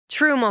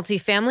True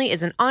Multifamily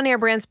is an On Air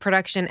Brands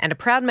production and a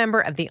proud member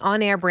of the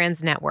On Air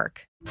Brands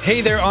Network.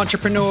 Hey there,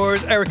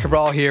 entrepreneurs. Eric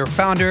Cabral here,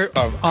 founder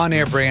of On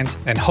Air Brands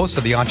and host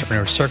of the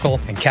Entrepreneur Circle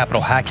and Capital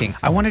Hacking.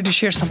 I wanted to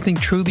share something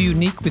truly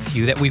unique with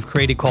you that we've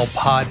created called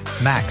Pod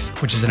Max,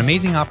 which is an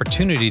amazing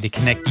opportunity to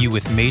connect you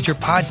with major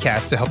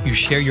podcasts to help you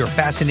share your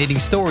fascinating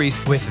stories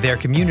with their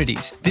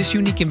communities. This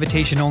unique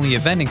invitation-only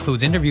event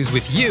includes interviews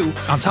with you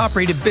on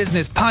top-rated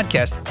business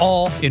podcasts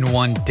all in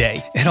one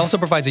day. It also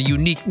provides a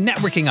unique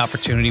networking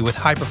opportunity with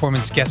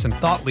high-performance guests and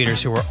thought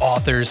leaders who are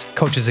authors,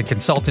 coaches and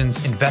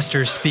consultants,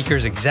 investors,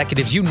 speakers,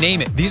 executives, you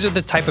name it. These are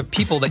the type of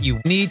people that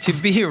you need to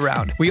be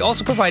around. We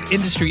also provide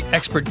industry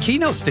expert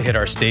keynotes to hit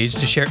our stage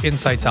to share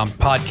insights on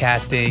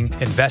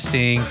podcasting,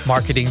 investing,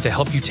 marketing to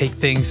help you take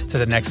things to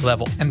the next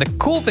level. And the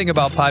cool thing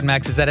about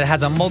PodMax is that it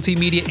has a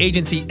multimedia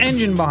agency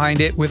engine behind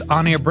it with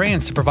on-air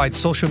brands to provide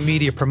social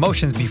media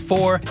promotions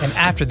before and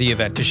after the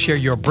event to share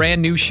your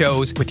brand new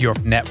shows with your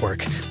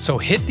network. So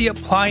hit the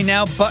apply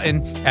now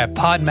button at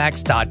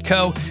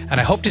podmax.co, and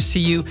I hope to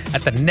see you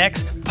at the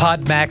next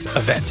PodMax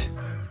event.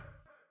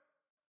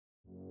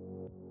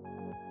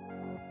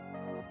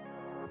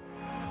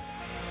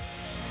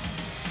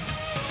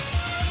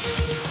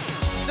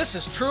 This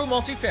is True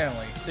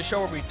Multifamily, the show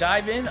where we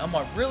dive in on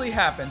what really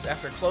happens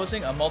after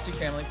closing a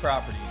multifamily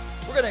property.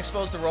 We're going to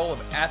expose the role of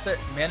asset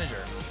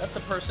manager. That's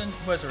a person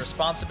who has a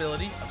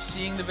responsibility of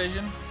seeing the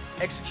vision,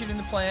 executing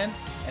the plan,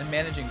 and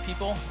managing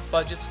people,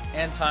 budgets,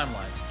 and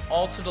timelines,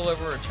 all to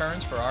deliver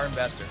returns for our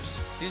investors.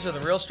 These are the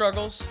real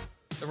struggles,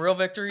 the real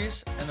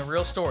victories, and the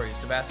real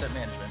stories of asset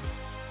management.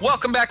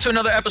 Welcome back to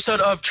another episode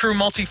of True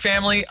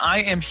Multifamily.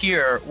 I am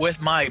here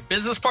with my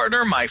business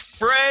partner, my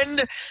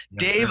friend,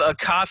 Dave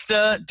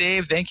Acosta.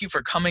 Dave, thank you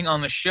for coming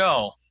on the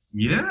show.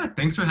 Yeah,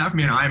 thanks for having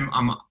me. And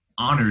I'm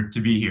honored to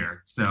be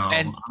here.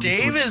 And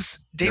Dave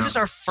is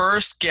our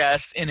first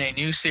guest in a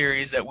new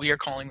series that we are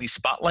calling the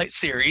Spotlight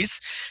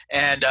Series.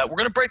 And we're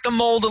going to break the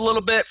mold a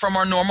little bit from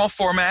our normal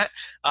format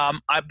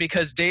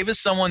because Dave is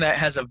someone that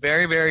has a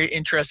very, very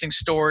interesting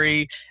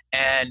story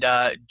and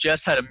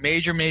just had a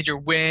major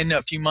win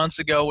a few months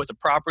ago with a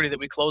property that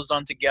we closed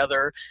on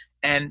together,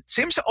 and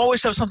seems to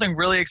always have something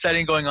really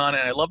exciting going on.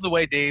 And I love the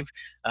way Dave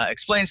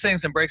explains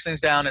things and breaks things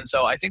down. And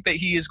so I think that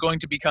he is going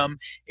to become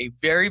a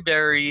very,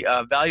 very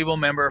valuable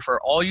member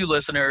for all you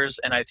listeners.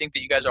 And I think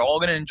that you guys are all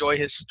going to enjoy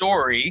his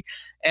story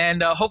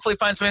and hopefully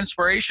find some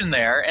inspiration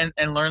there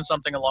and learn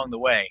something along the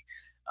way.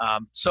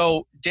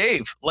 So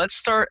Dave, let's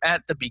start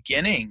at the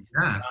beginning.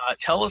 Yes.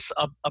 Tell us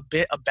a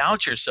bit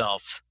about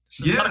yourself.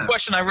 This is not a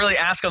question I really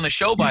ask on the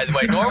show, by the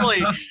way. Normally,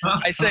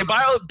 I say,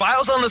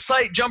 bio's on the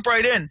site, jump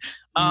right in.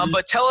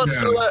 But tell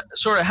us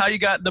sort of how you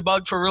got the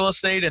bug for real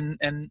estate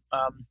and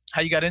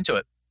how you got into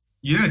it.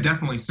 Yeah,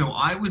 definitely. So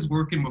I was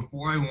working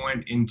before I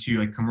went into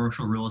like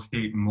commercial real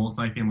estate and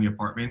multifamily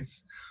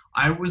apartments.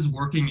 I was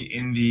working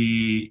in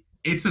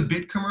it's a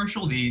bit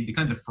commercial, the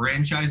kind of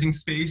franchising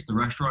space, the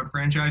restaurant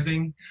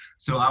franchising.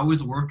 So I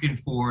was working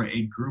for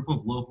a group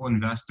of local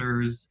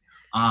investors,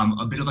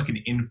 a bit of like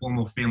an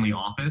informal family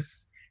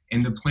office.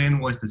 And the plan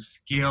was to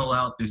scale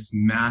out this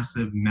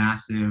massive,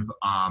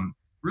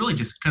 really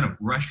just kind of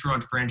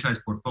restaurant franchise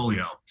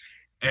portfolio.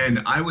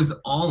 And I was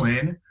all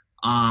in.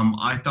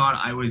 I thought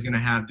I was going to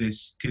have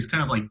this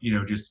kind of like,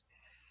 just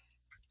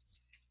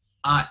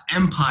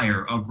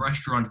empire of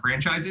restaurant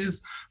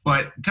franchises.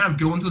 But kind of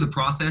going through the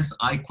process,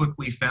 I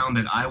quickly found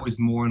that I was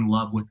more in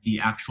love with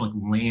the actual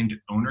land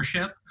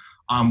ownership.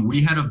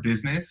 We had a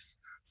business.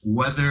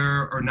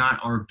 Whether or not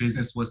our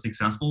business was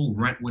successful,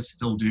 rent was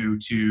still due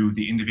to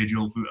the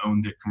individual who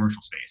owned the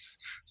commercial space.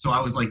 So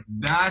I was like,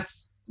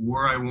 that's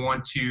where I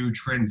want to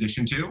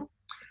transition to.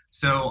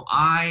 So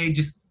I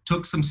just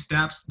took some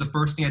steps. The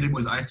first thing I did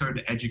was I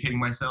started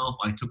educating myself.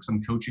 I took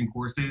some coaching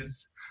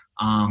courses.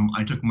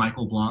 I took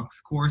Michael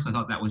Blanc's course. I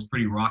thought that was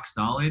pretty rock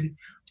solid.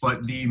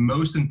 But the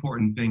most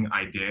important thing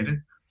I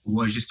did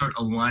was just start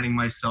aligning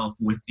myself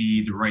with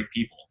the right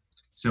people.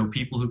 So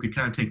people who could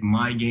kind of take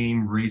my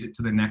game, raise it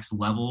to the next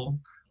level,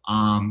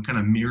 kind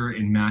of mirror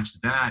and match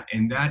that.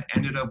 And that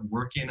ended up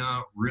working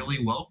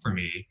really well for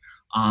me.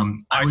 All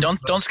right,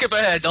 don't skip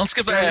ahead. Don't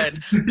skip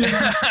ahead.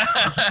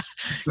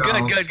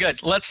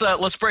 Good.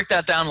 Let's break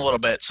that down a little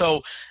bit.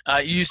 So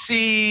you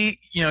see,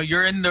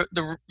 you're in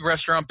the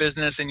restaurant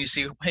business and you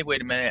see, hey,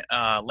 wait a minute,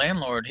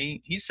 landlord,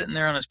 he's sitting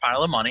there on his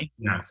pile of money.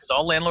 Yes.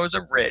 All landlords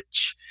are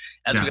rich,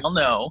 as we all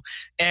know.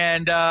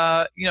 And,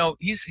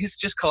 he's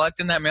just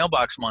collecting that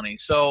mailbox money.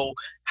 So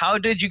how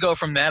did you go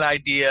from that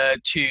idea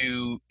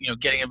to,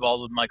 getting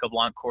involved with Michael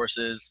Blanc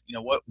courses?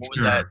 What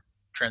was that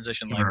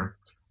transition like?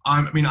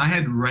 I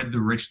had read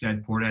the Rich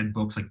Dad Poor Dad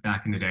books like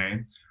back in the day.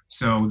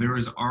 So there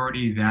was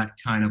already that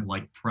kind of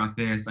like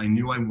preface. I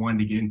knew I wanted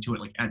to get into it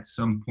like at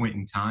some point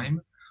in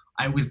time.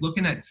 I was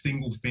looking at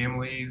single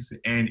families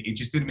and it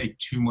just didn't make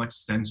too much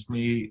sense for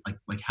me.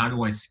 Like how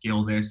do I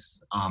scale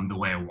this the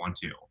way I want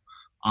to?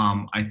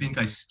 I think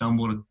I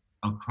stumbled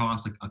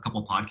across a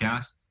couple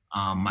podcasts,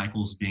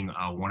 Michael's being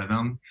one of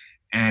them.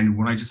 And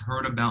when I just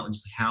heard about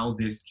just how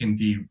this can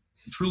be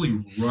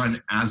truly run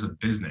as a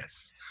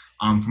business,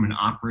 from an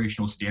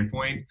operational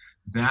standpoint,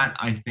 that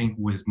I think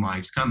was my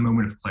just kind of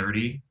moment of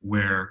clarity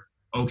where,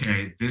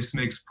 okay, this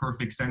makes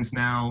perfect sense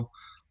now.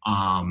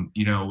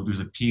 There's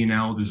a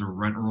P&L, there's a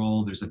rent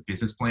roll, there's a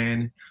business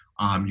plan.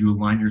 You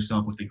align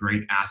yourself with a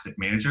great asset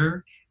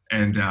manager,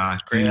 and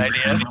great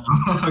idea.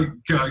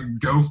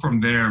 Go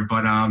from there.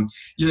 But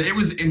it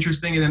was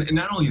interesting, and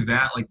not only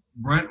that, like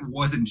rent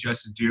wasn't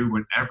just due,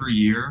 but every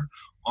year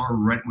our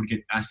rent would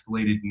get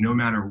escalated no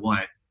matter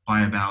what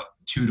by about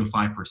 2 to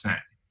 5%.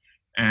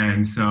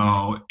 And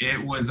so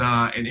it was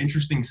an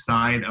interesting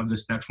side of the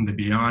spectrum to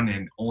be on,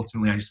 and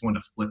ultimately I just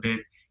wanted to flip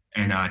it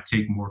and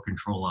take more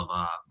control of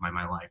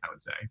my life, I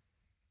would say.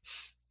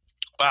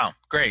 Wow,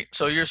 great.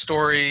 So your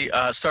story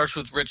starts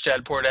with Rich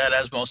Dad Poor Dad,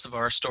 as most of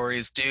our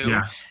stories do,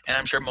 Yes. And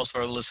I'm sure most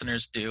of our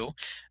listeners do.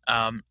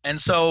 And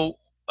so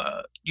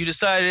you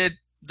decided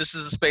this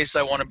is a space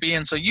I want to be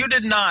in. So you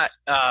did not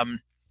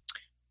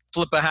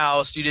flip a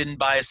house. You didn't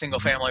buy a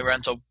single-family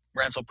rental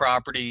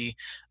property.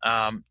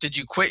 Did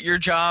you quit your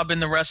job in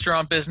the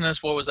restaurant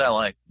business? What was that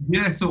like?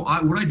 Yeah, so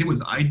what I did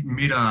was I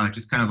made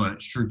just kind of a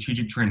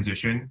strategic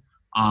transition.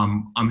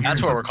 I'm here.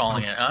 That's what we're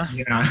calling it, huh?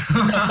 Yeah.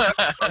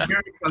 I'm here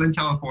in Southern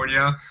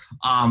California.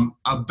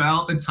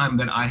 About the time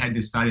that I had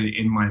decided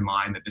in my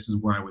mind that this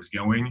is where I was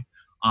going,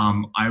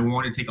 I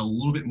wanted to take a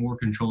little bit more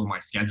control of my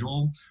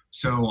schedule.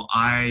 So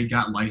I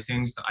got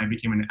licensed. I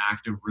became an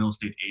active real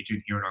estate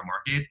agent here in our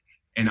market.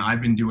 And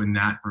I've been doing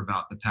that for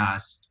about the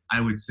past,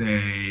 I would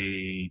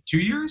say, 2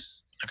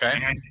 years. Okay.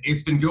 And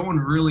it's been going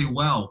really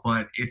well,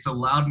 but it's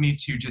allowed me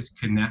to just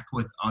connect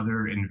with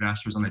other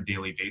investors on a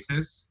daily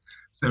basis.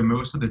 So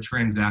most of the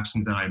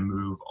transactions that I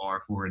move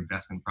are for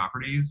investment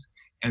properties.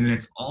 And then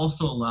it's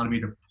also allowed me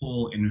to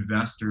pull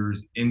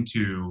investors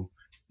into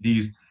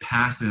these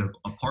passive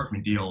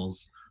apartment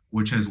deals,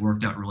 which has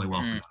worked out really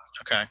well for us.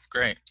 Okay,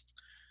 great.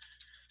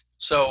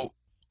 So,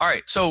 all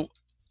right. So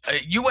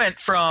you went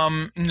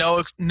from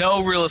no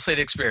real estate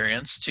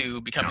experience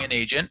to becoming an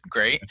agent.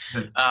 Great.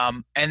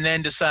 And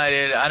then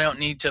decided I don't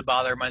need to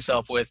bother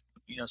myself with,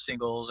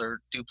 singles or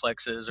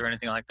duplexes or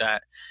anything like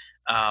that.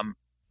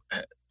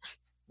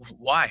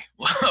 Why?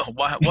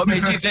 What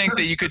made you think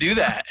that you could do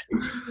that?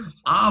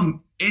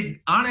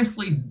 It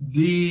honestly,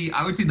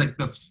 I would say like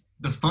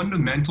the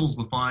fundamentals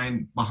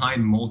behind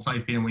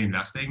multifamily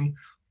investing,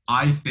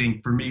 I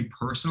think for me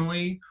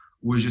personally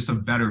was just a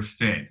better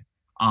fit.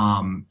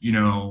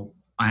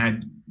 I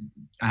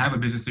have a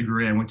business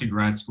degree. I went to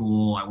grad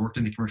school. I worked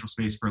in the commercial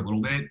space for a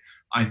little bit.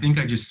 I think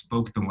I just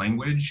spoke the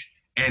language,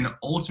 and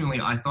ultimately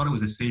I thought it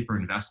was a safer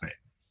investment.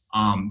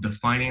 The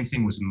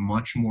financing was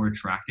much more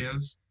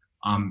attractive.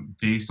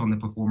 Based on the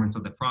performance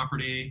of the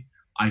property.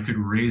 I could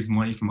raise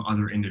money from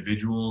other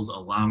individuals,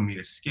 allowing me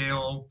to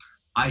scale.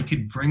 I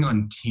could bring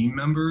on team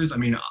members. I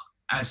mean,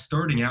 as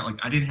starting out, like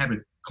I didn't have it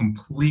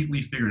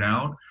completely figured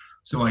out.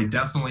 So I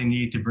definitely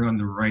need to bring on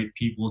the right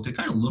people to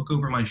kind of look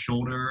over my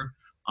shoulder,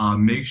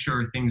 make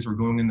sure things were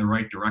going in the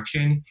right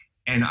direction.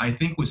 And I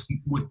think with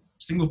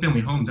single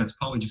family homes, that's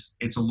probably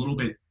it's a little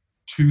bit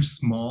too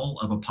small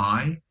of a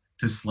pie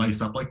to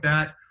slice up like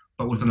that.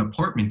 But with an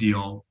apartment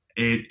deal,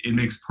 it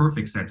makes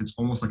perfect sense. It's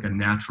almost like a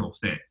natural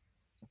fit.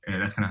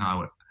 And that's kind of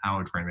how I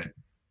would frame it.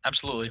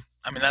 Absolutely.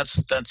 I mean,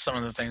 that's some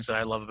of the things that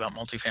I love about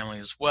multifamily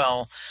as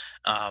well.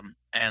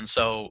 And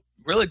so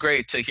really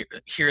great to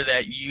hear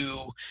that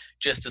you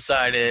just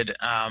decided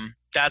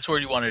that's where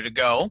you wanted to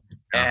go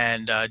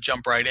and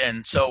jump right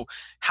in. So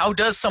how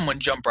does someone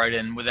jump right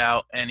in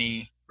without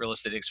any real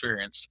estate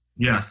experience?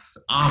 Yes.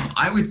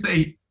 I would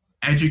say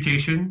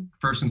education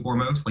first and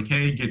foremost. Like,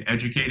 hey, get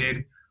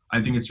educated.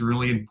 I think it's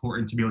really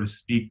important to be able to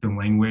speak the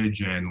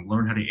language and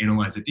learn how to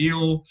analyze a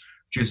deal.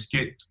 Just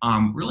get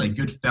really a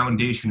good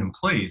foundation in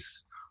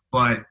place.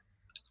 But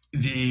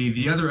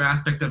the other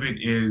aspect of it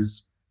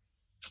is,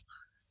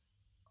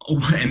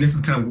 and this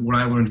is kind of what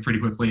I learned pretty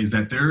quickly, is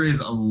that there is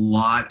a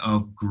lot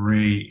of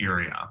gray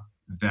area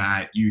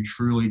that you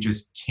truly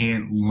just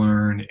can't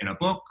learn in a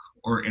book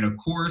or in a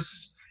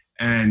course.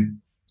 And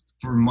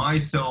for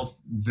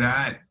myself,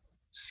 that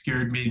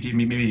scared me, gave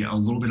me maybe a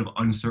little bit of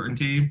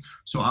uncertainty.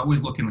 So I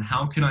was looking,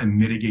 how can I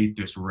mitigate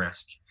this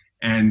risk?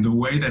 And the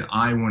way that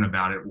I went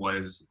about it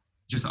was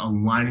just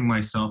aligning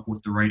myself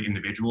with the right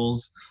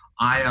individuals.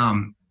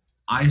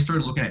 I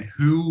started looking at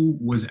who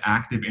was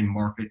active in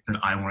markets that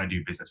I want to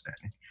do business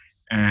in.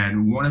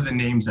 And one of the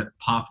names that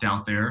popped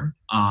out there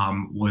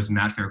was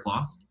Matt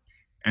Faircloth.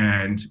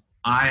 And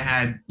I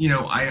had,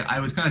 I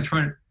was kind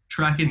of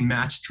tracking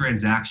Matt's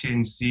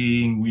transactions,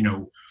 seeing,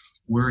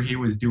 where he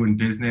was doing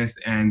business.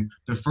 And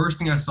the first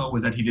thing I saw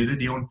was that he did a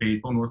deal in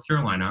Fayetteville, North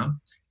Carolina.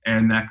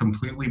 And that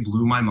completely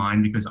blew my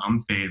mind because I'm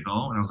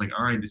Fayetteville. And I was like,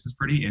 all right, this is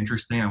pretty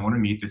interesting. I want to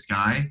meet this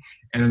guy.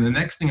 And then the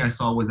next thing I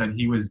saw was that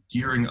he was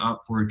gearing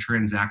up for a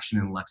transaction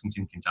in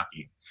Lexington,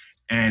 Kentucky.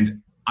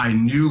 And I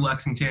knew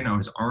Lexington. I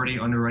was already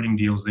underwriting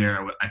deals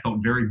there. I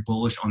felt very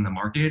bullish on the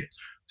market.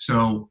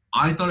 So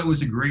I thought it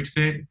was a great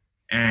fit.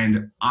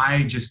 And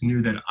I just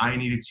knew that I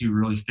needed to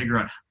really figure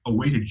out a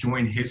way to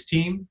join his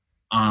team,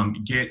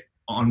 get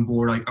on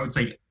board, I would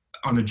say,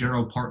 on the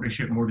general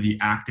partnership, more to the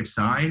active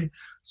side,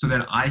 so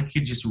that I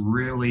could just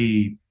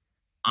really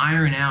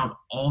iron out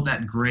all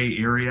that gray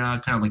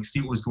area, kind of like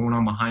see what was going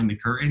on behind the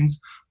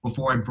curtains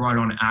before I brought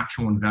on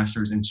actual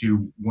investors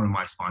into one of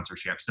my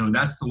sponsorships. So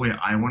that's the way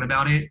I went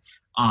about it.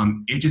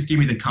 It just gave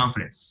me the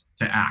confidence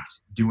to act,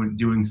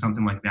 doing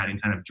something like that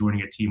and kind of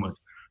joining a team with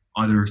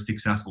other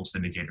successful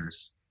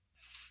syndicators.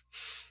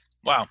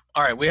 Wow.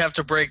 All right. We have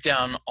to break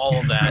down all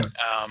of that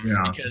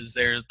because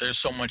there's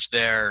so much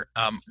there.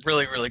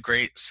 Really, really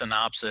great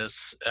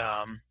synopsis.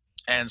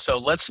 And so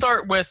let's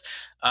start with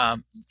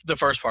the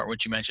first part,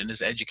 which you mentioned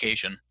is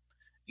education.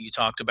 You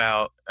talked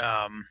about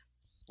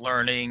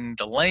learning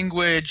the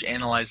language,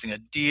 analyzing a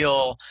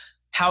deal.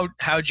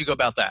 How'd you go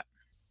about that?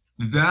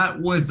 That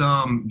was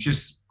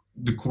just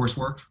the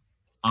coursework.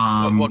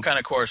 What kind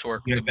of coursework?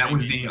 Yeah, that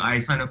was I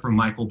signed up for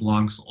Michael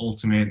Blanc's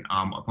Ultimate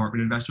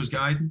Apartment Investor's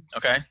Guide.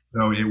 Okay.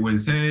 So it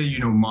was,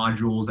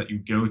 modules that you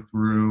go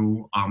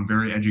through,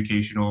 very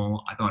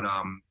educational. I thought,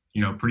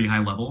 pretty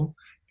high level.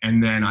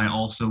 And then I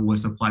also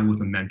was supplied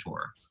with a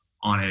mentor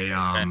on a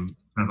kind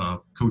of a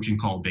coaching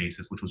call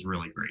basis, which was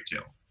really great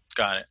too.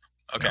 Got it.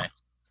 Okay.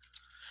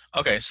 Yeah.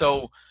 Okay.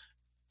 So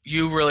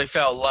you really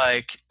felt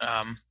like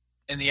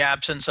in the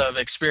absence of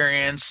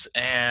experience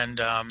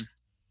and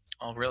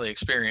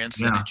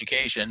experience and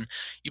education,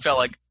 you felt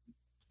like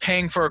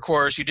paying for a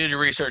course, you did your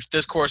research,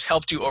 this course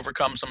helped you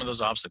overcome some of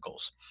those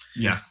obstacles.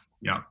 Yes.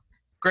 Yeah.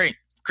 Great.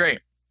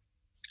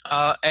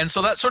 And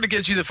so that sort of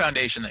gives you the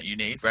foundation that you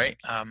need, right?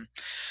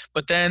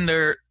 But then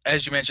there,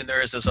 as you mentioned,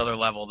 there is this other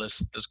level,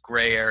 this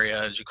gray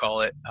area, as you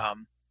call it,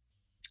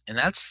 and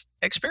that's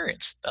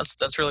experience.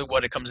 That's really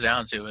what it comes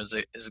down to is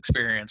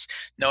experience.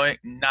 You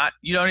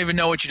don't even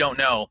know what you don't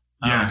know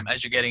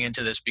as you're getting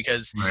into this,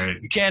 because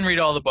you can read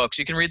all the books.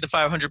 You can read the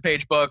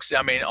 500-page books.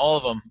 I mean, all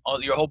of them,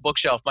 your whole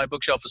bookshelf. My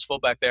bookshelf is full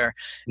back there,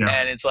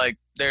 and it's like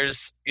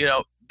there's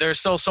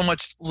still so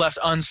much left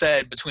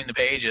unsaid between the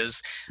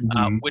pages,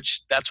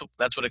 which that's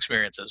what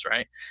experience is,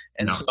 right?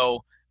 And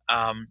so,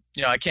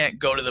 I can't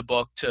go to the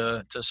book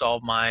to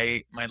solve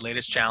my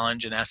latest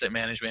challenge in asset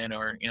management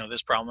or,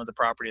 this problem with the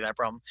property, that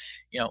problem.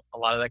 A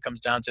lot of that comes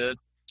down to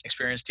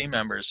experienced team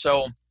members.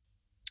 So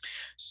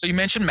you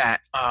mentioned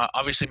Matt.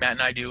 Obviously, Matt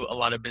and I do a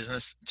lot of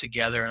business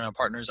together and are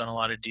partners on a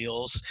lot of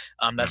deals.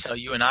 That's how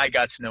you and I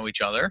got to know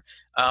each other.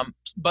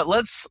 But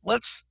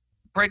let's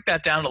break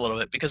that down a little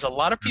bit, because a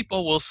lot of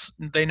people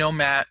they know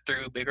Matt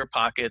through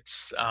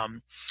BiggerPockets,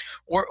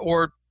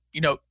 or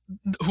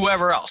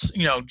whoever else,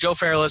 Joe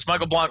Fairless,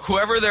 Michael Blanc,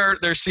 whoever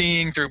they're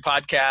seeing through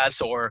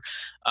podcasts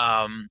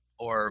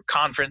or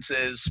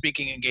conferences,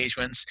 speaking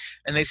engagements,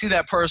 and they see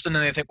that person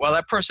and they think, well,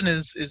 that person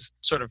is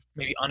sort of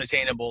maybe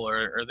unattainable,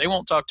 or they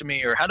won't talk to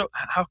me, or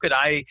how could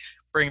I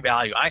bring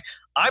value?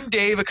 I'm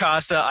Dave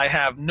Acosta. I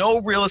have no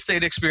real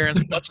estate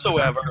experience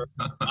whatsoever.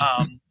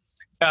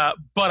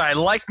 But I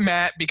like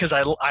Matt because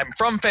I'm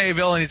from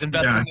Fayetteville and he's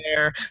investing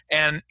there,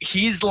 and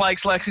he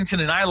likes Lexington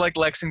and I like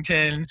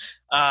Lexington.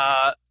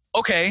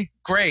 Okay,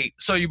 great.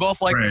 So you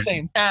both like the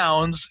same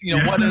towns.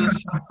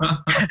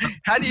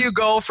 How do you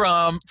go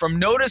from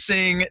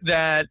noticing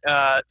that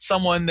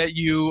someone that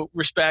you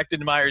respect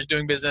and admire is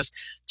doing business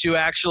to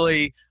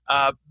actually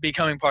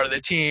becoming part of the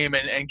team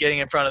and getting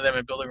in front of them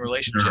and building a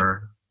relationship?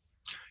 Sure.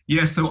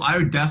 Yeah, so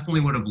I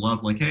definitely would have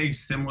loved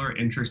similar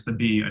interests to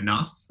be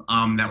enough.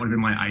 That would have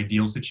been my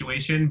ideal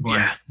situation,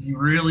 but you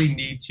really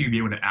need to be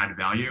able to add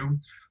value.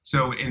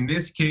 So in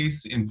this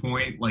case, in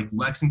point,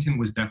 Lexington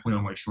was definitely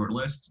on my short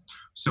list.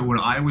 So what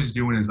I was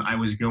doing is I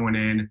was going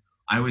in,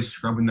 I was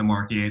scrubbing the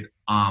market.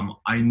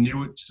 I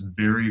knew it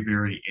very,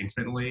 very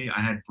intimately. I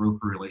had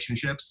broker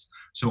relationships.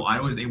 So I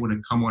was able to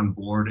come on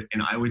board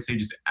and I would say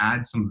just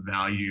add some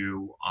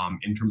value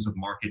in terms of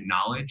market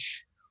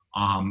knowledge.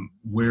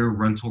 Where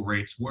rental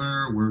rates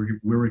were,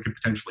 where we could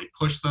potentially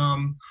push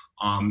them,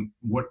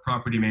 what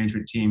property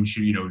management team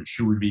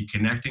should we be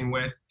connecting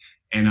with,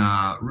 and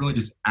really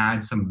just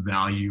add some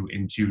value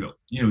into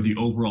the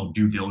overall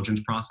due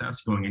diligence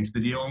process going into the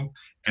deal,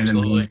 and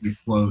then once we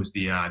close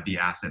the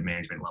asset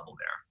management level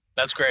there.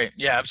 That's great.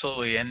 Yeah,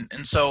 absolutely. And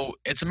so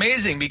it's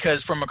amazing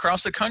because from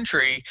across the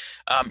country,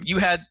 you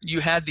had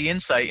the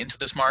insight into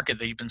this market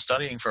that you've been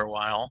studying for a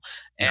while,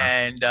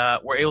 and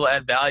were able to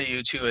add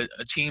value to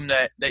a team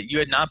that you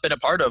had not been a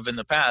part of in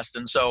the past.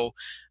 And so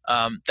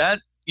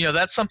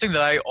that's something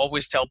that I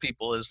always tell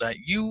people is that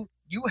you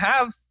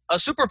have a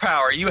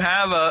superpower, you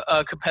have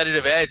a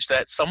competitive edge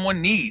that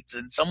someone needs,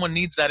 and someone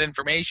needs that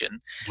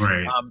information.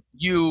 Right.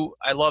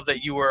 I love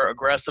that you were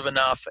aggressive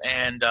enough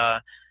and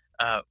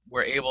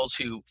were able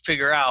to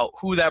figure out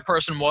who that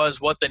person was,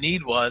 what the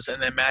need was,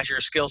 and then match your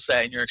skill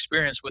set and your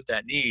experience with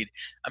that need.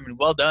 I mean,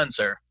 well done,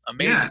 sir.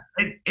 Amazing.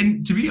 Yeah,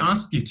 and to be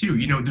honest with you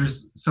too,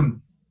 there's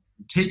some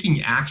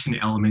taking action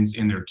elements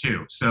in there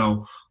too.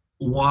 So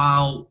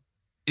while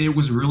it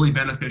was really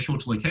beneficial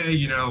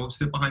to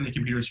sit behind the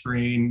computer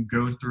screen,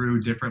 go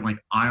through different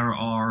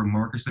IRR,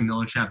 Marcus and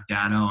Millichap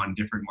data on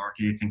different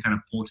markets and kind of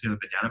pull together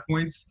the data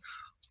points.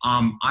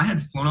 I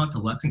had flown out to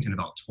Lexington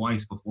about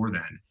twice before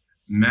then.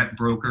 Met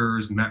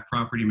brokers, met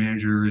property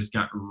managers,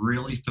 got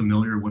really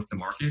familiar with the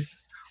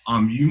markets.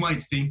 You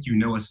might think a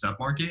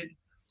submarket,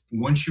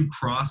 once you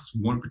cross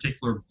one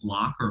particular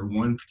block or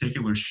one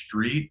particular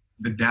street,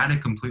 the data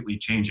completely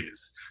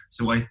changes.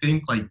 So I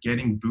think like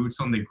getting boots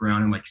on the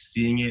ground and like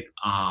seeing it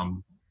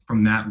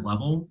from that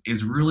level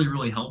is really,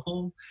 really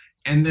helpful.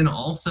 And then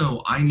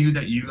also I knew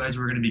that you guys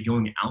were going to be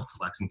going out to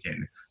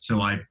Lexington.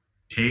 So I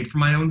paid for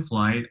my own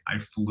flight. I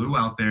flew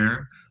out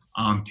there,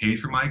 paid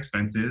for my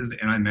expenses,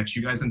 and I met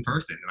you guys in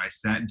person. And I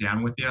sat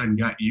down with you and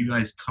got you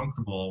guys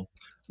comfortable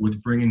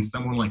with bringing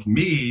someone like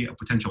me, a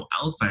potential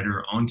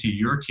outsider, onto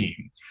your team.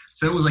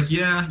 So it was like,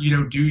 yeah,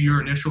 do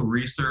your initial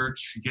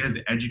research, get as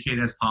educated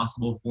as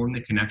possible, form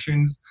the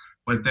connections,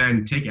 but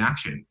then take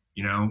action,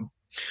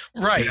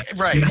 Right.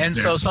 And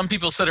so some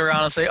people sit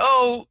around and say,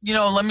 oh,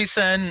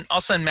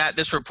 I'll send Matt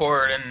this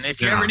report. And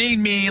if you ever need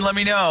me, let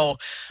me know.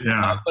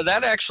 Yeah. But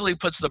that actually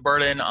puts the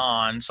burden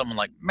on someone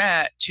like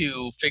Matt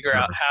to figure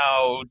out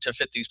how to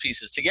fit these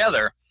pieces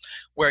together.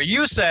 Where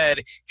you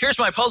said, here's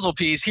my puzzle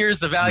piece. Here's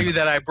the value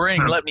that I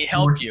bring. Let me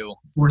help you.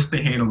 Force the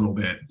hand a little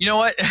bit. You know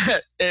what?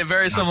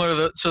 Very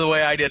similar to the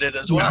way I did it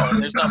as well. And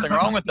there's nothing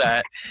wrong with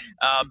that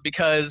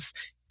because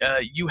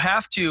you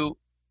have to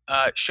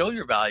show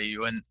your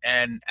value,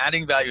 and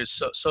adding value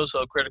is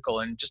so critical.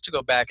 And just to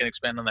go back and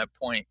expand on that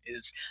point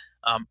is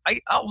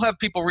I'll have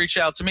people reach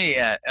out to me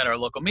at our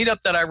local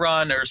meetup that I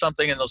run or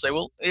something, and they'll say,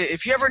 well,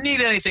 if you ever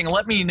need anything,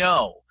 let me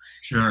know.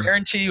 Sure. I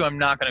guarantee you I'm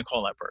not going to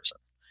call that person.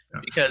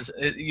 Because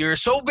you're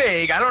so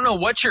vague. I don't know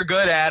what you're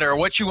good at or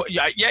what you want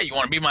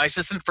to be my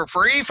assistant for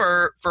free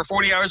for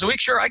 40 hours a week.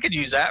 Sure, I could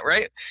use that,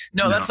 right?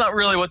 No, that's not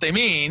really what they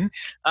mean.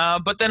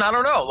 But then I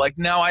don't know. Like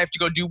now I have to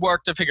go do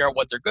work to figure out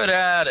what they're good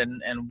at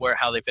and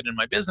how they fit in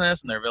my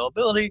business and their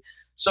availability.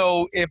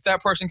 So if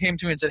that person came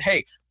to me and said,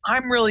 hey,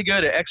 I'm really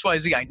good at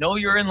XYZ. I know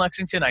you're in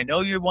Lexington. I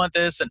know you want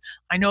this. And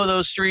I know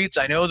those streets.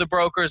 I know the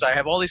brokers. I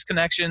have all these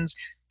connections.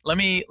 Let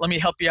me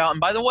help you out. And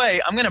by the way,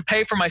 I'm going to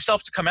pay for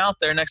myself to come out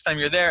there next time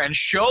you're there and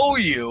show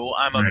you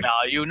I'm of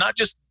value, not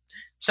just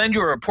send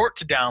you a report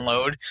to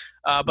download,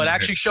 but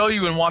actually show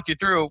you and walk you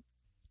through.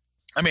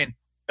 I mean,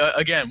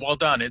 again, well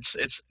done. It's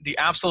the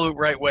absolute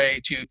right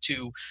way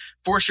to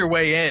force your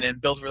way in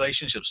and build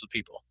relationships with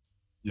people.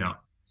 Yeah.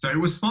 So it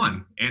was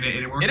fun, and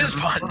it worked. It is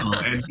fun.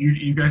 Well. And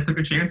you guys took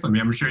a chance on me.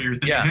 I'm sure you're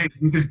thinking, hey,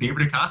 this is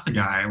David Acosta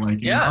guy.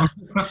 Like, you know?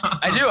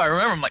 I do. I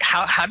remember. I'm like,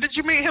 how did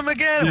you meet him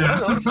again? Yeah.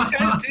 What's that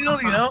guy's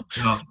deal?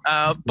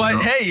 But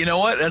hey, you know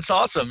what? That's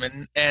awesome.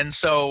 And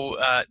so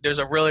there's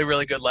a really,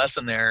 really good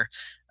lesson there.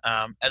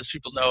 As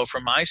people know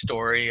from my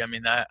story, I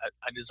mean, I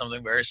did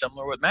something very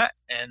similar with Matt,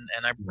 and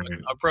I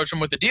approached him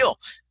with a deal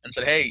and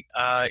said, hey,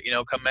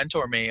 come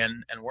mentor me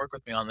and work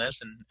with me on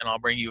this, and I'll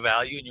bring you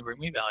value and you bring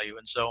me value.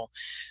 And so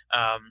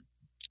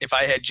if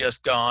I had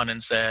just gone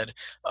and said,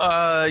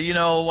 I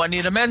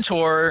need a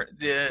mentor,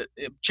 the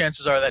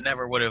chances are that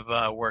never would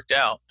have worked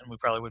out, and we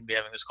probably wouldn't be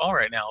having this call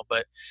right now.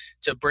 But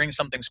to bring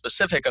something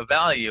specific of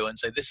value and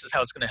say, this is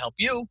how it's going to help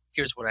you,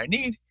 here's what I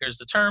need, here's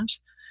the terms,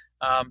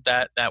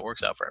 that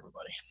works out for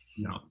everybody.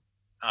 Yeah.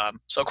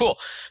 So cool.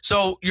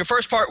 So your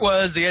first part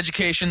was the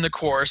education, the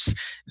course.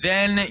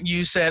 Then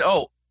you said,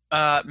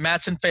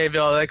 Matt's in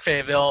Fayetteville. I like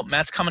Fayetteville.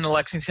 Matt's coming to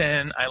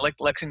Lexington. I like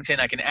Lexington.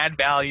 I can add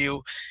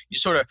value. You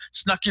sort of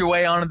snuck your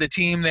way onto the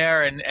team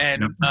there and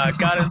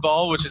got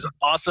involved, which is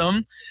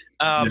awesome.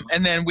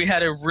 And then we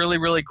had a really,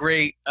 really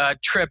great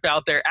trip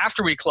out there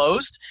after we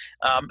closed.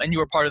 And you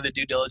were part of the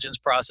due diligence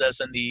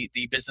process and the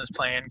business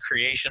plan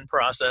creation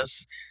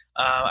process.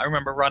 I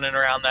remember running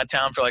around that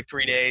town for like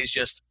 3 days,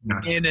 just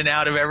in and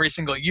out of every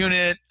single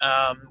unit.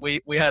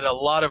 We had a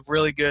lot of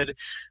really good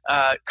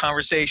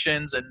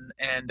conversations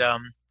and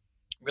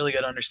really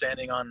good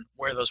understanding on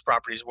where those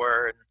properties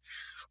were and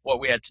what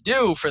we had to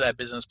do for that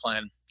business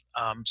plan.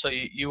 So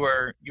you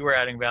were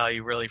adding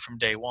value really from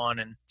day one,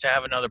 and to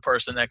have another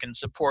person that can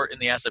support in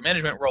the asset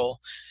management role,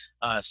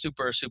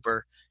 super,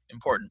 super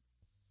important.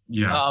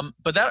 Yes.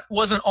 But that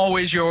wasn't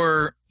always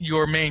your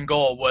main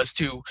goal, was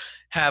to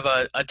have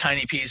a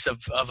tiny piece of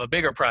a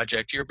bigger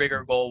project. Your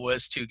bigger goal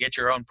was to get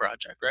your own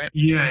project, right?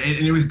 Yeah,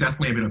 and it was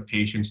definitely a bit of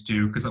patience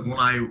too, because when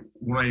I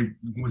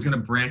was going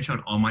to branch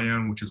out on my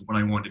own, which is what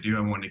I wanted to do,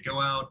 I wanted to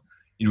go out,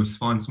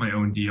 sponsor my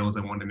own deals.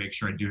 I wanted to make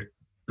sure I do it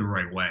the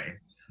right way.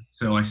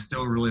 So I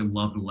still really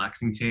loved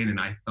Lexington, and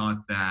I thought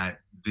that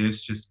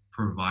this just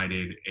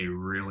provided a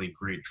really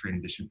great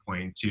transition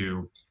point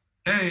to,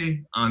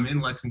 hey, I'm in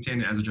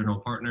Lexington as a general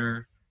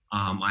partner.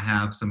 I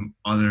have some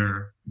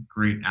other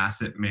great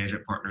asset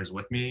management partners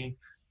with me.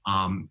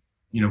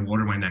 What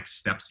are my next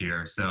steps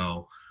here?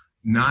 So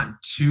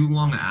not too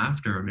long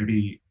after,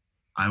 maybe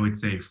I would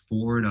say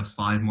 4 to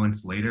 5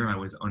 months later, I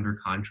was under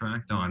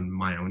contract on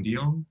my own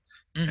deal.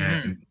 Mm-hmm.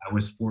 And I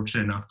was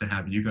fortunate enough to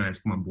have you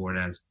guys come on board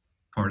as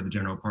part of the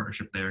general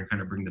partnership there and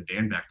kind of bring the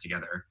band back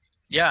together.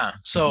 Yeah.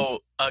 So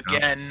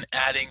again,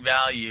 adding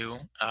value,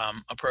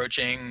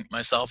 approaching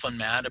myself and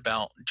Matt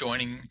about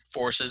joining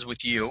forces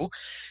with you.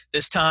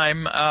 This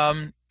time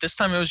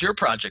it was your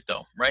project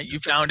though, right? You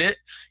found it,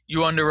 you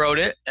underwrote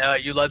it,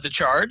 you led the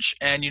charge,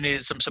 and you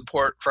needed some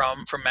support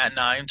from Matt and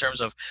I in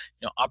terms of,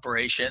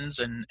 operations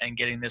and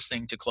getting this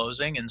thing to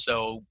closing. And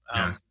so,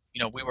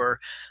 we were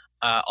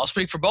I'll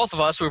speak for both of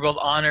us. We were both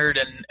honored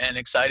and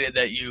excited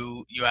that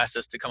you asked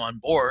us to come on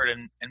board,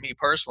 and me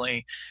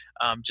personally,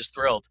 just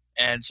thrilled.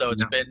 And so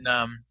it's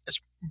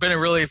been a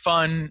really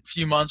fun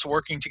few months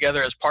working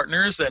together as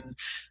partners. And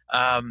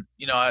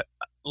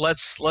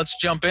let's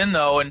jump in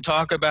though and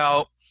talk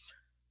about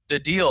the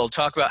deal.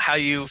 Talk about how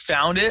you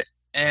found it,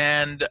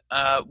 and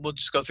we'll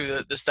just go through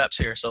the steps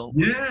here. So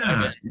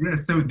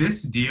So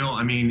this deal,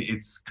 I mean,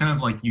 it's kind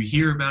of like you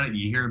hear about it,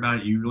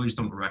 you really just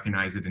don't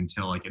recognize it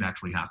until like it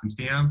actually happens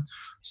to you.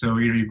 So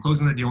you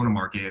close on the deal in the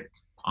market,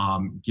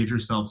 give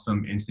yourself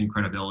some instant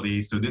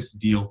credibility. So this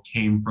deal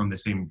came from the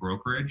same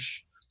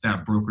brokerage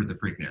that brokered the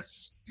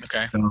Preakness.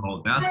 Okay.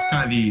 So that's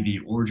kind of the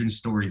origin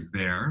stories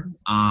there.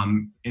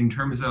 In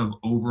terms of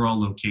overall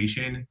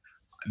location,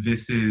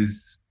 this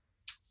is,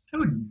 I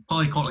would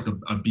probably call it like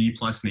a B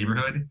plus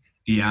neighborhood.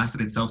 The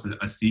asset itself is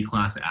a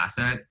C-class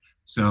asset,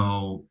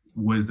 so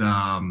was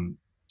a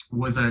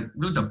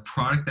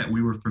product that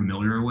we were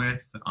familiar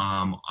with.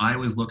 I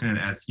was looking at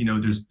it as,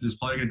 there's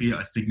probably going to be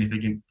a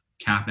significant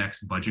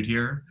CapEx budget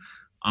here.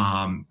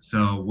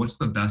 So what's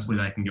the best way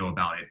that I can go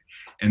about it?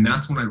 And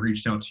that's when I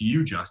reached out to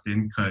you,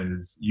 Justin,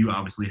 because you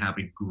obviously have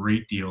a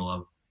great deal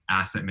of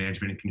asset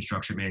management and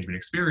construction management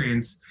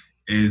experience.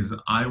 Is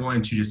I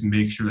wanted to just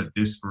make sure that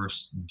this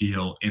first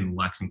deal in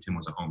Lexington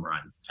was a home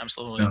run.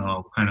 Absolutely.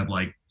 So kind of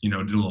like, do a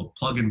little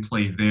plug and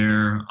play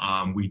there.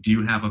 We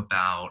do have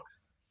about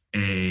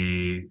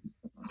a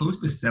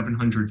close to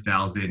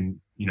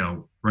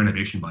 $700,000,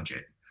 renovation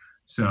budget.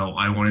 So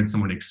I wanted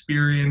someone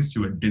experienced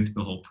who had been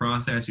through the whole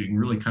process, who can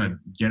really kind of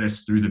get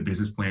us through the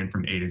business plan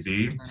from A to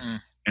Z. Mm-hmm.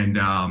 And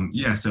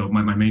so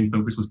my main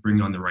focus was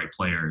bringing on the right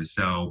players.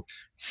 So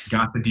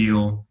got the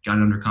deal, got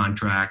it under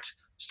contract,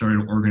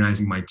 started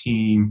organizing my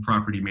team,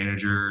 property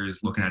managers,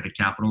 looking at the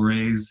capital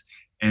raise.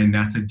 And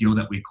that's a deal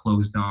that we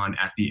closed on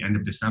at the end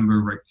of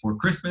December, right before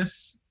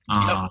Christmas.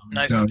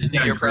 Nice end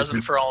of year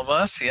present for all of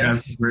us. Yes.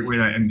 That's a great way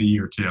to end the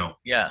year too.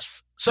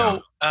 Yes.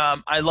 So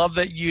I love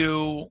that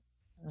you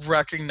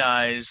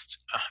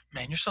recognized,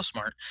 man, you're so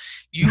smart.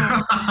 You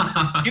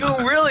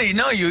really,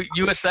 no, you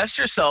assessed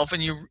yourself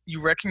and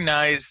you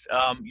recognized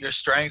your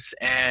strengths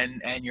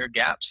and your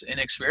gaps in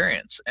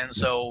experience. And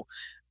so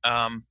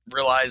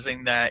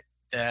realizing that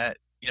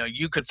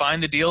you could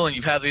find the deal, and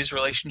you've had these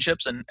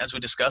relationships, and as we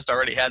discussed,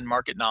 already had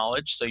market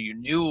knowledge, so you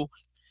knew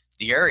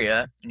the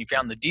area and you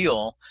found the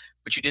deal,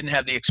 but you didn't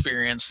have the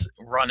experience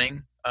running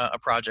a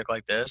project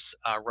like this,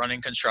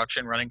 running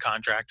construction, running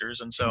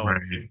contractors. And so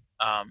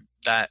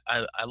that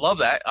I love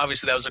that.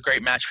 Obviously that was a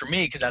great match for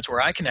me, because that's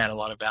where I can add a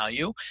lot of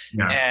value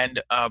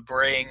and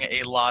bring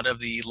a lot of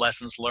the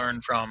lessons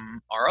learned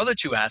from our other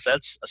two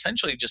assets,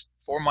 essentially just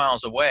 4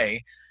 miles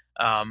away.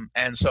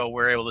 And so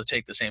we're able to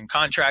take the same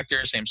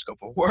contractor, same scope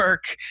of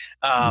work,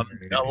 a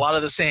lot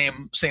of the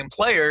same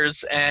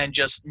players, and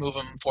just move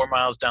them 4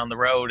 miles down the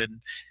road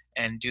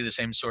and do the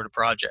same sort of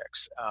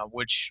projects,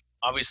 which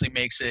obviously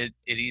makes it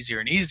easier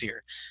and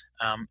easier.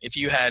 If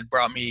you had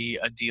brought me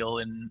a deal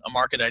in a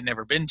market I'd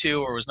never been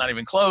to or was not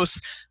even close,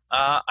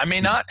 I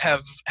may not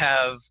have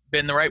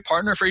been the right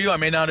partner for you. I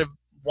may not have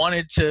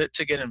wanted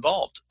to get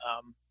involved.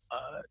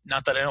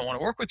 Not that I don't want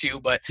to work with you,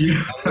 but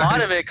a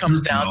lot of it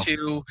comes down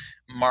to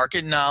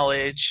market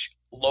knowledge,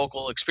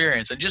 local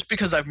experience. And just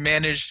because I've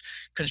managed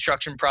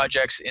construction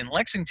projects in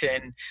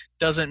Lexington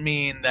doesn't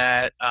mean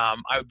that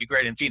I would be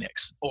great in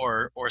Phoenix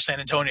or San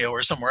Antonio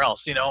or somewhere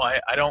else.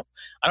 I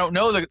don't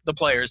know the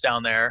players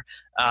down there.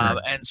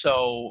 And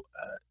so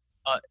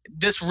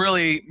this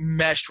really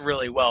meshed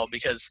really well,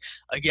 because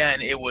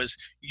again, it was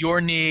your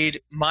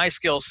need, my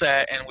skill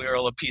set, and we were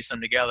able to piece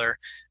them together.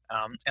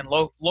 And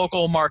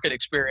local market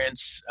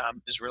experience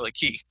is really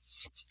key.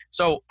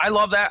 So I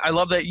love that. I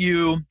love that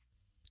you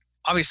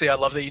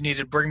needed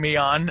to bring me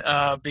on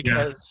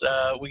because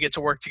we get to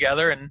work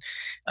together, and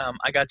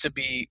I got to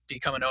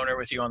become an owner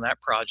with you on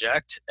that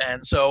project.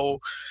 And so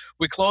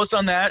we closed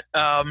on that.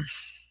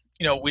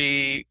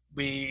 We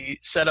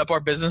set up our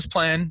business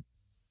plan.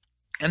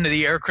 End of the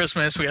year,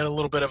 Christmas, we had a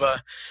little bit of a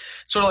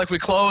sort of like we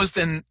closed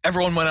and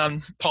everyone went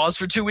on pause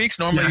for 2 weeks.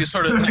 Normally you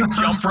sort of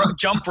like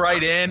jump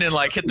right in and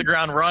like hit the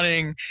ground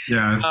running.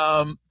 Yes.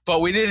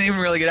 But we didn't even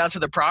really get out to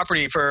the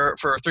property for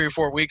 3 or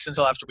 4 weeks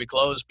until after we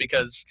closed,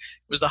 because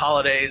it was the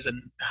holidays, and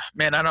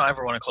man, I don't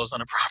ever want to close on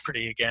a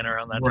property again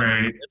around that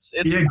time. Right.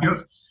 It's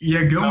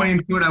going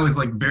into it, I was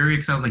like very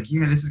excited. I was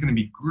like, this is going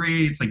to be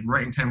great. It's like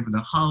right in time for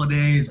the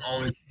holidays. All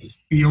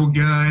this feel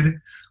good.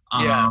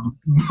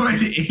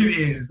 But it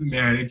is,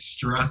 man, it's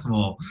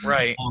stressful.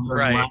 Right. On those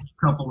last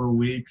couple of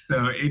weeks.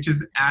 So it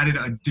just added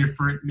a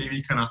different,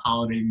 maybe kind of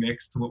holiday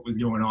mix to what was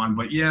going on.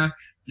 But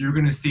you're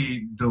going to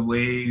see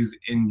delays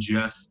in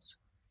just,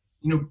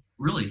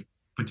 really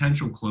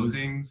potential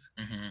closings,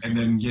 and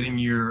then getting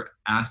your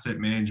asset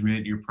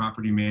management, your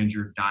property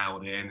manager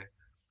dialed in.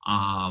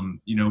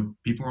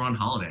 People are on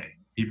holiday.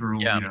 People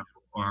are,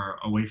 are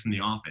away from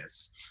the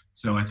office.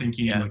 So I think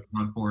you need to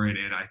account for it.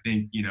 And I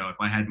think, if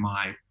I had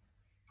my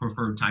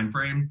preferred time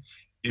frame,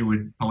 it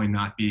would probably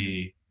not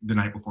be the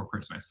night before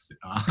Christmas.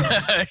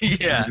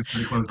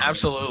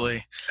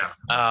 Absolutely.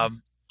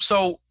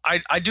 so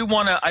I don't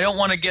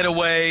want to get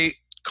away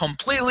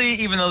completely,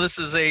 even though this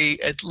is a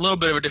little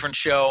bit of a different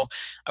show.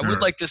 I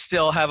would like to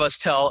still have us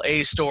tell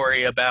a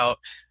story about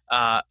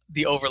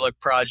the Overlook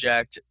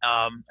project,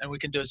 and we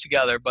can do it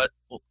together. But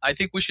I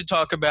think we should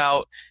talk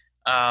about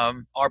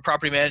our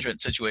property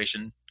management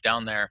situation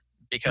down there,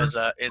 because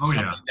it's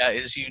something that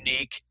is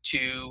unique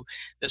to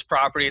this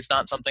property. It's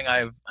not something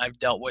I've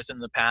dealt with in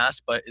the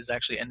past, but is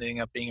actually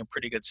ending up being a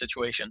pretty good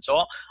situation.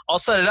 So I'll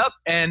set it up,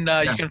 and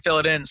you can fill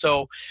it in.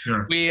 So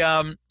we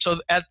so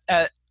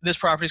at this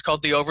property is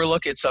called the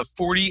Overlook. It's a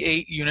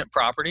 48 unit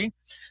property,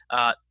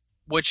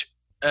 which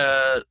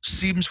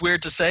seems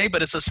weird to say,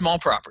 but it's a small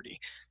property.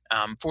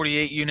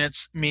 48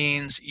 units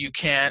means you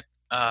can't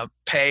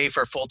pay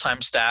for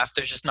full-time staff.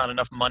 There's just not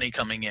enough money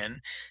coming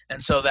in.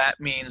 And so that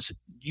means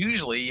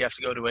usually you have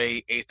to go to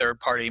a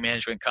third-party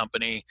management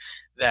company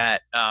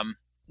that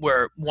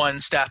where one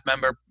staff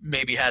member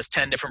maybe has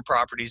 10 different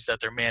properties that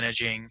they're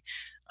managing,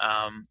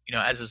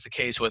 as is the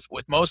case with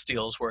most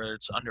deals where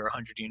it's under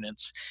 100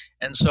 units.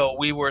 And so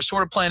we were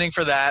sort of planning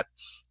for that,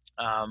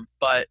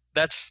 but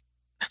that's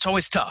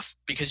always tough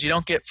because you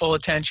don't get full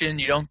attention.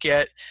 You don't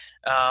get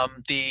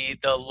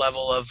the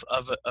level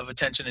of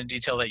attention and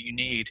detail that you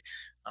need.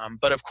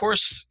 But of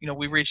course,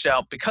 we reached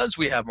out because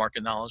we have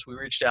market knowledge. We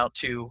reached out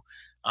to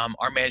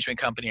our management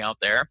company out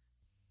there,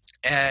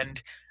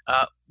 and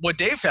what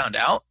Dave found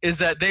out is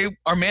that they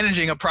are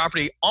managing a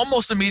property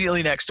almost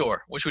immediately next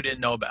door, which we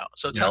didn't know about.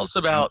 So tell us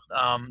about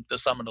the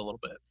Summit a little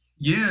bit.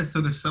 Yeah,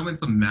 so the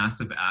Summit's a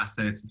massive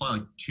asset. It's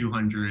probably like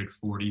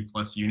 240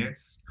 plus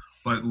units,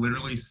 but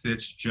literally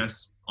sits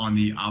just on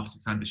the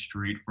opposite side of the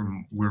street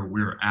from where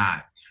we're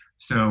at.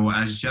 So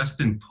as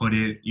Justin put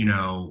it,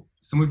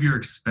 some of your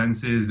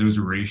expenses, those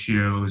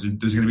ratios,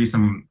 there's going to be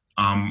some,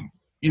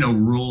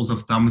 rules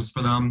of thumbs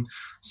for them.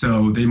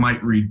 So they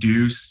might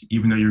reduce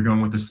even though you're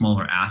going with a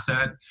smaller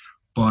asset,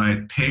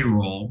 but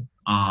payroll,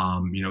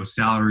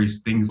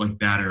 salaries, things like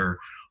that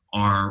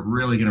are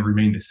really going to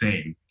remain the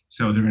same.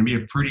 So they're going to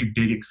be a pretty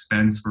big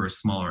expense for a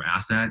smaller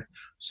asset.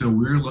 So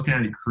we're looking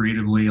at it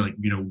creatively, like,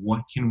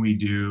 what can we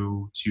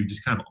do to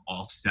just kind of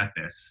offset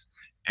this?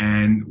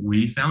 And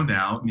we found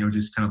out,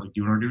 just kind of like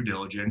doing our due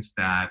diligence,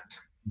 that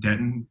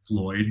Denton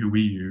Floyd, who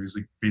we use,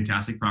 like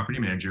fantastic property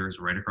manager, is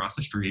right across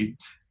the street.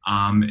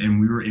 And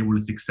we were able to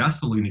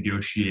successfully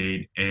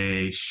negotiate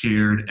a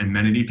shared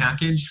amenity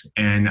package.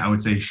 And I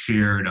would say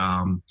shared,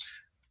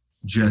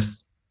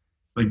 just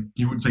like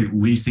you would say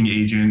leasing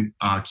agent,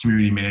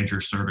 community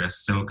manager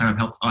service. So it kind of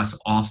helped us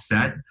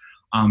offset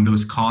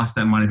those costs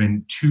that might have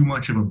been too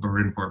much of a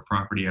burden for a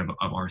property of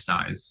our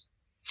size.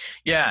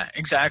 Yeah,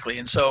 exactly.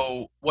 And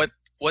so what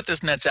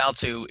this nets out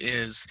to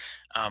is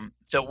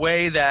the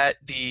way that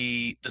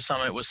the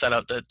Summit was set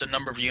up, the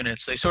number of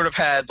units, they sort of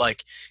had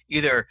like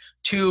either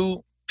two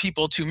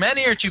people too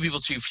many or two people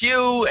too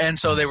few, and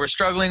so they were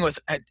struggling with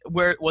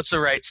what's the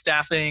right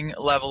staffing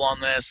level on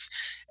this.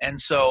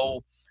 And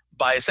so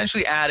by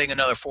essentially adding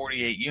another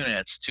 48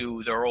 units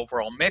to their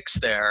overall mix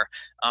there,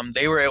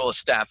 they were able to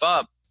staff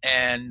up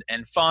and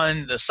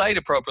fund the site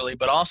appropriately,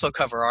 but also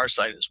cover our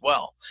site as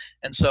well.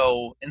 And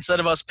so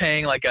instead of us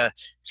paying like a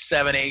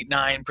 7, 8,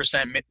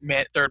 9%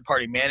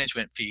 third-party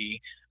management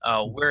fee,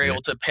 we're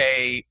able to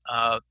pay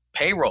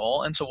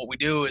payroll. And so what we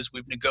do is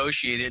we've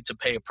negotiated to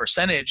pay a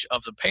percentage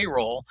of the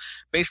payroll,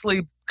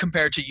 basically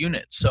compared to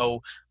units.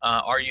 So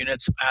our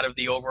units out of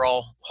the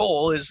overall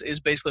whole is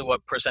basically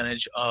what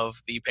percentage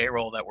of the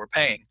payroll that we're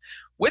paying.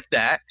 With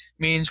that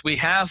means we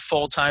have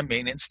full-time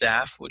maintenance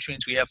staff, which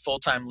means we have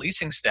full-time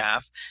leasing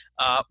staff,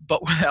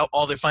 but without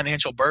all the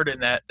financial burden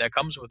that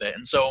comes with it.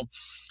 And so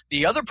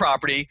the other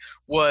property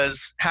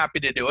was happy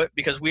to do it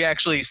because we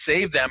actually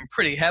saved them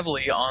pretty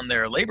heavily on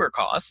their labor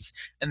costs,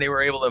 and they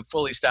were able to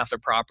fully staff their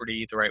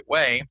property the right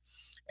way.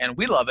 And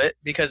we love it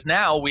because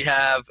now we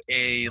have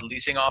a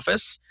leasing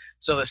office,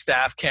 so the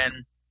staff can,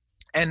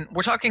 and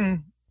we're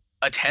talking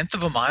a tenth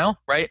of a mile,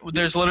 right?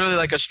 There's literally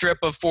like a strip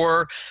of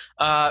 4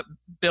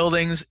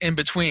 buildings in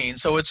between.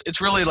 So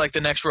it's really like the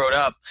next road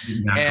up.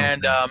 Exactly.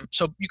 And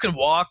so you can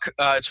walk,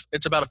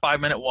 it's about a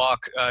 5-minute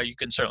walk. You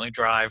can certainly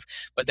drive,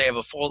 but they have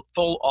a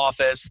full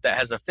office that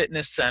has a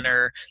fitness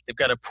center. They've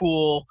got a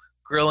pool,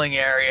 grilling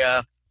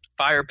area,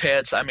 fire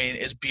pits. I mean,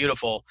 it's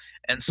beautiful.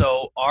 And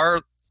so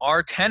our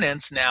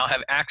tenants now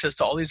have access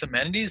to all these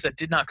amenities that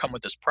did not come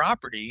with this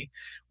property,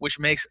 which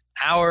makes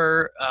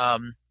our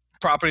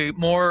property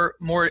more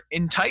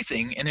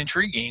enticing and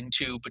intriguing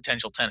to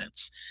potential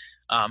tenants.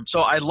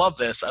 So I love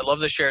this. I love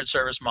the shared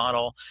service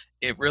model.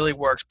 It really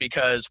works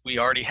because we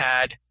already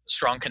had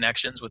strong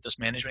connections with this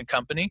management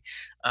company.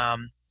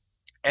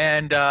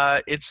 And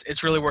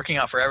it's really working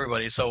out for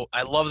everybody. So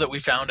I love that we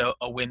found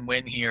a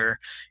win-win here.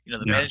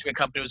 The management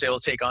company was able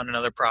to take on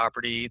another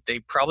property. They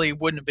probably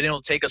wouldn't have been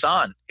able to take us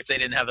on if they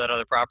didn't have that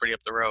other property up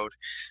the road.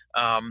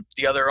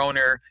 The other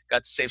owner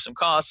got to save some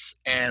costs,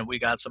 and we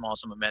got some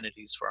awesome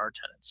amenities for our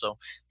tenants. So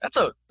that's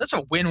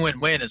a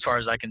win-win-win as far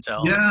as I can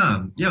tell. Yeah,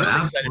 I'm really absolutely.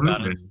 excited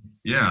about it.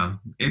 Yeah,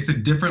 it's a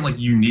different, like,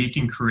 unique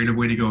and creative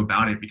way to go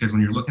about it, because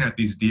when you're looking at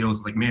these deals,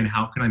 it's like, man,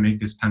 how can I make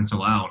this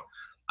pencil out?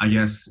 I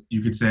guess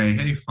you could say,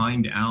 hey,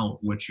 find out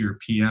what your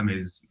PM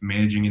is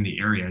managing in the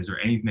area. Is there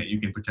anything that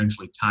you can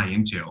potentially tie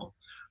into?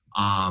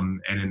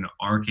 And in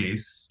our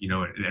case, it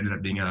ended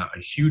up being a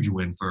huge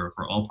win for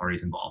all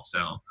parties involved.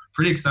 So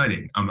pretty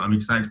exciting. I'm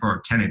excited for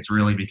our tenants,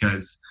 really,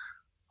 because,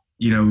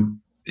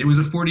 it was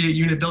a 48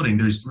 unit building.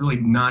 There's really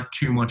not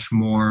too much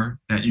more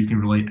that you can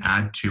really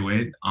add to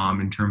it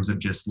in terms of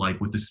just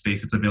like with the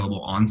space that's available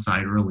on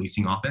site or a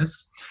leasing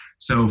office.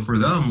 So for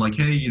them, like,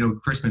 hey,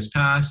 Christmas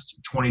passed,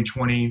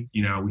 2020,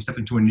 we stepped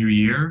into a new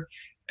year.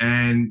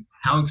 And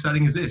how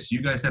exciting is this?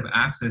 You guys have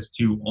access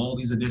to all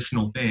these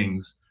additional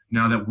things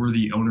now that we're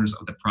the owners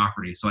of the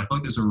property. So I feel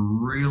like there's a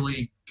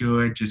really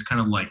good just kind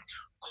of like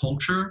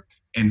culture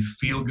and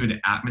feel good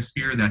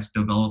atmosphere that's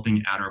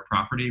developing at our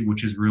property,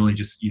 which is really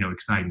just,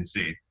 exciting to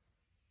see.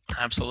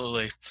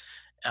 Absolutely.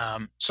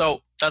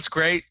 So that's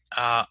great.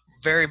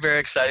 Very, very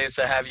excited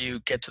to have you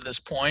get to this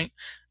point.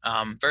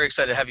 Very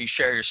excited to have you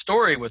share your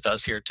story with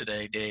us here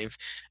today, Dave.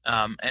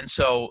 And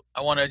so I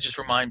want to just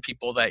remind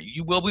people that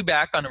you will be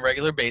back on a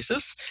regular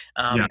basis.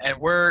 And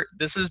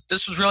this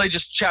was really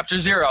just chapter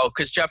 0,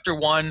 because chapter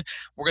 1,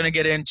 we're going to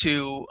get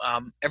into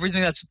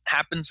everything that's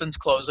happened since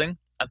closing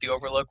at the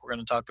Overlook. We're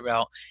going to talk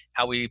about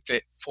how we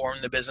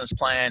formed the business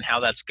plan, how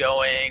that's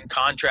going,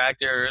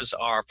 contractors,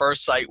 our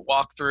first site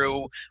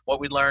walkthrough, what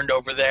we learned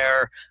over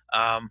there,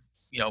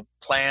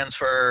 plans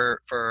for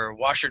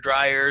washer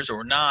dryers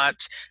or not,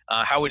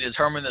 how we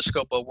determine the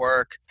scope of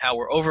work, how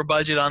we're over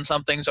budget on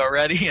some things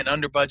already and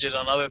under budget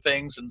on other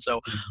things. And so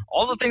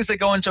all the things that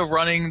go into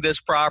running this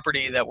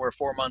property that we're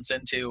 4 months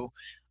into,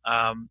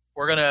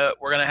 we're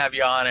gonna have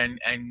you on and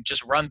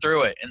just run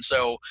through it. And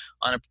so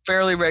on a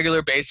fairly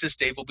regular basis,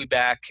 Dave will be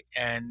back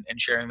and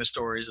sharing the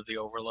stories of the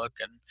Overlook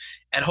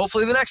and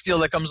hopefully the next deal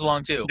that comes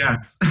along too.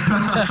 Yes.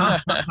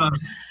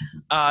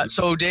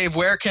 So Dave,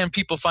 where can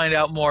people find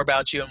out more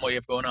about you and what you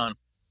have going on?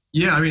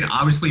 Yeah,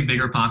 obviously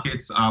Bigger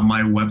Pockets.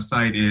 My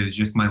website is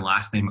just my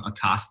last name,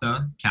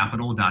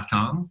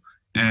 acostacapital.com.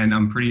 And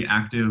I'm pretty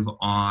active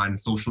on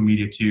social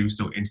media too.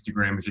 So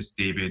Instagram is just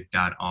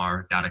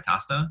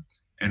david.r.acosta.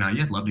 And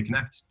I'd love to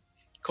connect.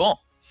 Cool.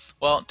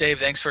 Well, Dave,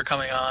 thanks for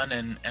coming on,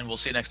 and we'll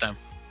see you next time.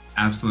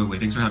 Absolutely.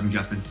 Thanks for having me,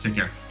 Justin. Take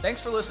care. Thanks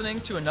for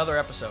listening to another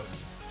episode.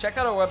 Check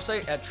out our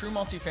website at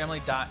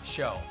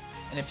truemultifamily.show.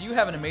 And if you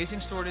have an amazing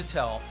story to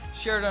tell,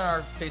 share it on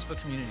our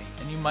Facebook community,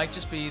 and you might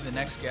just be the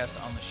next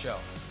guest on the show.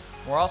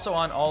 We're also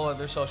on all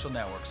other social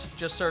networks.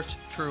 Just search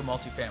True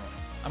Multifamily.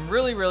 I'm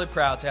really, really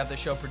proud to have this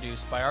show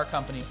produced by our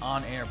company,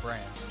 On Air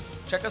Brands.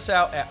 Check us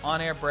out at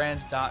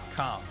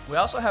onairbrands.com. We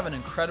also have an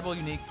incredible,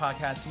 unique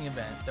podcasting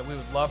event that we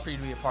would love for you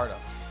to be a part of.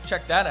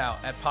 Check that out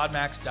at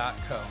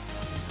podmax.co.